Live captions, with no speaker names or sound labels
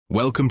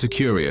Welcome to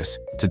Curious.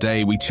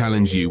 Today we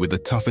challenge you with the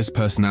toughest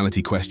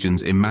personality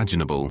questions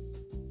imaginable.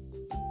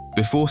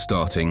 Before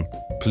starting,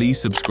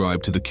 please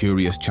subscribe to the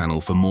Curious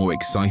channel for more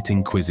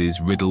exciting quizzes,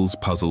 riddles,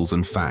 puzzles,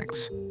 and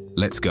facts.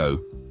 Let's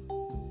go.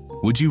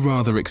 Would you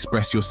rather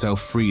express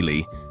yourself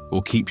freely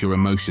or keep your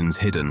emotions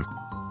hidden?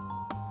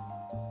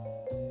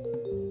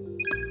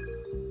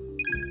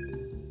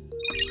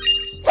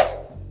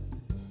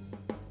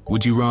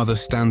 Would you rather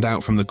stand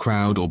out from the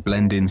crowd or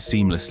blend in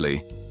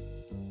seamlessly?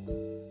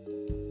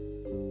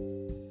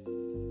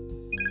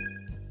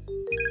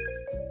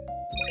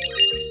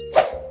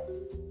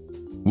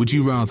 Would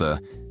you rather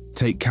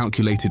take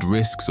calculated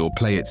risks or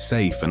play it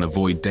safe and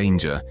avoid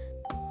danger?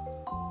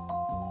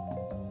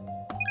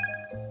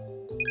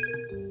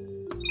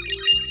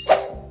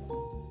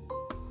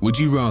 Would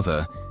you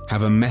rather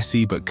have a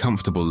messy but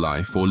comfortable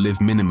life or live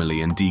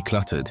minimally and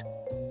decluttered?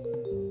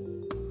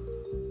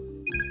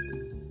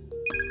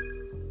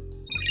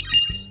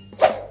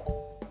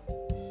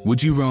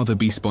 Would you rather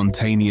be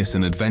spontaneous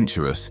and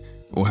adventurous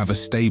or have a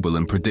stable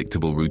and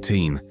predictable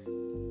routine?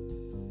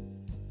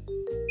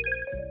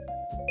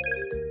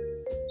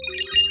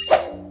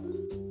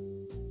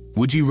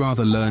 Would you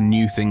rather learn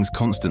new things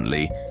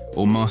constantly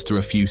or master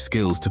a few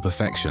skills to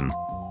perfection?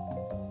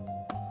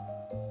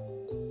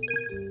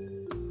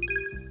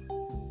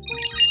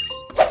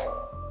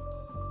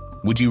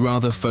 Would you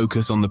rather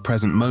focus on the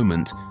present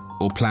moment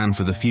or plan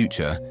for the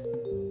future?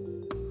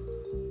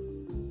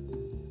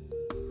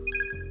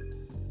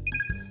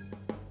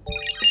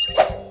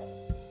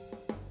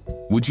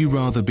 Would you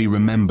rather be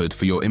remembered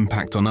for your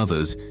impact on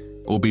others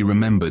or be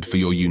remembered for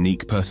your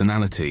unique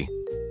personality?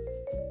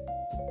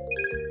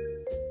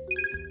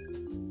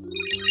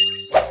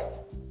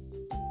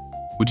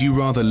 Would you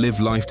rather live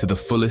life to the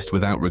fullest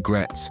without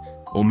regrets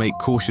or make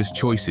cautious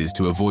choices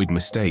to avoid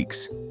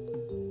mistakes?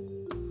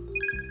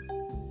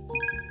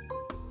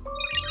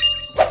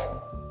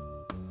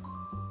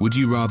 Would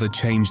you rather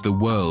change the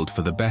world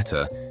for the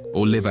better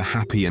or live a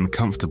happy and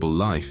comfortable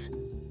life?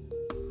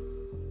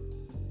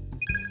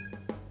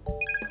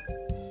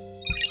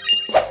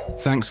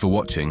 Thanks for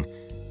watching.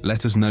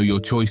 Let us know your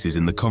choices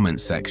in the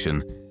comments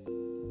section.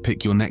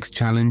 Pick your next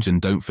challenge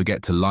and don't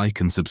forget to like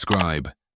and subscribe.